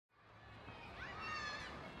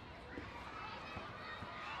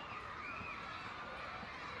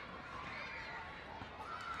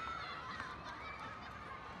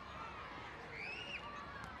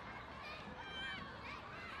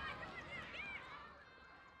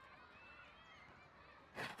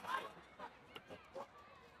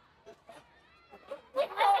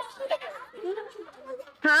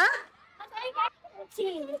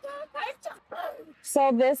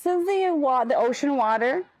So this is the ocean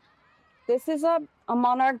water. This is a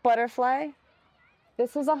monarch butterfly.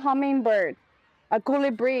 This is a hummingbird, a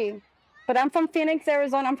colibri. But I'm from Phoenix,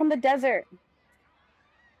 Arizona. I'm from the desert.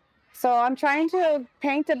 So I'm trying to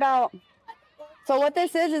paint about. So what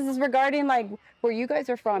this is regarding like where you guys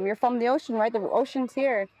are from. You're from the ocean, right? The ocean's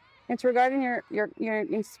here. It's regarding your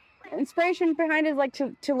inspiration behind it is like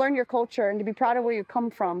to learn your culture and to be proud of where you come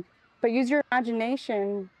from. But use your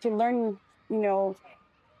imagination to learn, you know,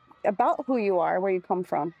 about who you are, where you come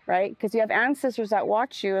from, right? Because you have ancestors that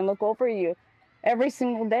watch you and look over you every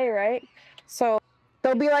single day, right? So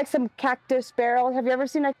there'll be like some cactus barrels. Have you ever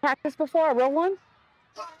seen a cactus before, a real one?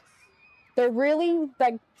 They're really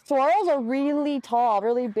like swirls are really tall,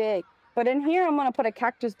 really big. But in here, I'm gonna put a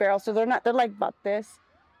cactus barrel, so they're not. They're like about this,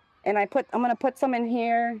 and I'm gonna put some in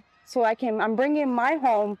here so I'm bringing my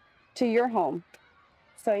home to your home.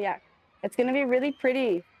 So yeah, it's gonna be really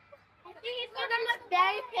pretty. I think it's gonna look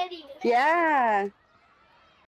very pretty. Yeah.